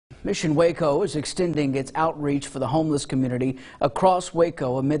Mission Waco is extending its outreach for the homeless community across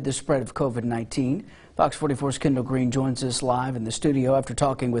Waco amid the spread of COVID-19. Fox 44's Kendall Green joins us live in the studio after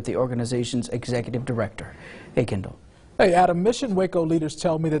talking with the organization's executive director. Hey, Kendall. Hey, Adam. Mission Waco leaders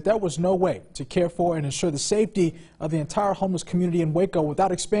tell me that there was no way to care for and ensure the safety of the entire homeless community in Waco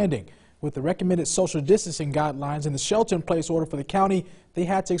without expanding. With the recommended social distancing guidelines and the shelter-in-place order for the county, they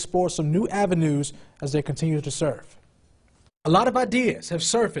had to explore some new avenues as they continue to serve. A lot of ideas have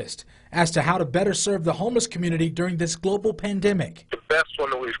surfaced as to how to better serve the homeless community during this global pandemic. The best one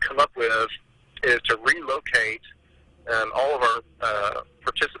that we've come up with is to relocate all of our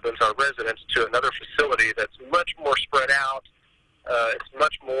participants, our residents, to another facility that's much more spread out. It's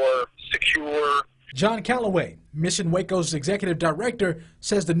much more secure. John Calloway, Mission Waco's executive director,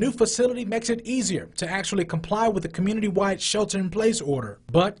 says the new facility makes it easier to actually comply with the community-wide shelter-in-place order.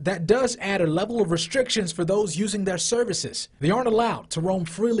 But that does add a level of restrictions for those using their services. They aren't allowed to roam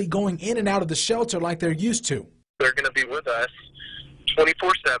freely going in and out of the shelter like they're used to. They're going to be with us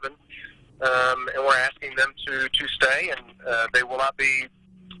 24/7, and we're asking them to stay, and they will not be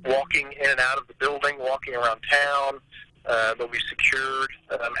walking in and out of the building, walking around town. They'll be secured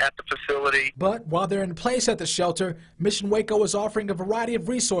at the facility. But while they're in place at the shelter, Mission Waco is offering a variety of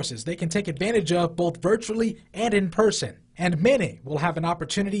resources they can take advantage of both virtually and in person. And many will have an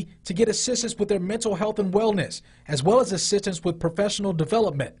opportunity to get assistance with their mental health and wellness, as well as assistance with professional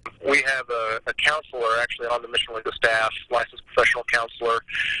development. We have a counselor actually on the Mission Waco staff, licensed professional counselor,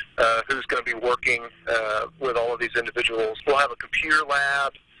 who's going to be working with all of these individuals. We'll have a computer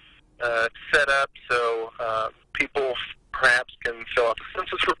lab set up so people perhaps can fill out the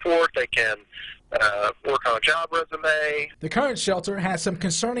census report. They can work on a job resume. The current shelter has some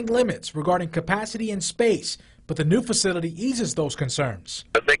concerning limits regarding capacity and space, but the new facility eases those concerns.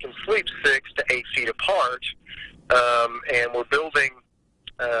 They can sleep 6 to 8 feet apart, and we're building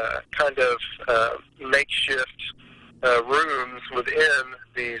kind of makeshift rooms within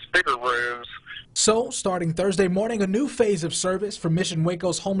these bigger rooms. So, starting Thursday morning, a new phase of service for Mission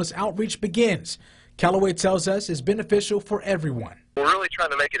Waco's homeless outreach begins. Calloway tells us is beneficial for everyone. We're really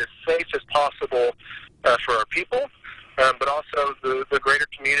trying to make it as safe as possible for our people, but also the greater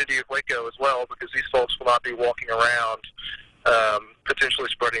community of Waco as well, because these folks will not be walking around potentially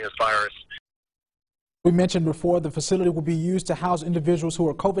spreading this virus. We mentioned before the facility will be used to house individuals who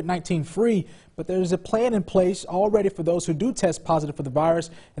are COVID-19 free, but there's a plan in place already for those who do test positive for the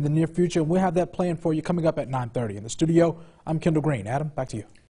virus in the near future. And we'll have that plan for you coming up at 9:30. In the studio, I'm Kendall Green. Adam, back to you.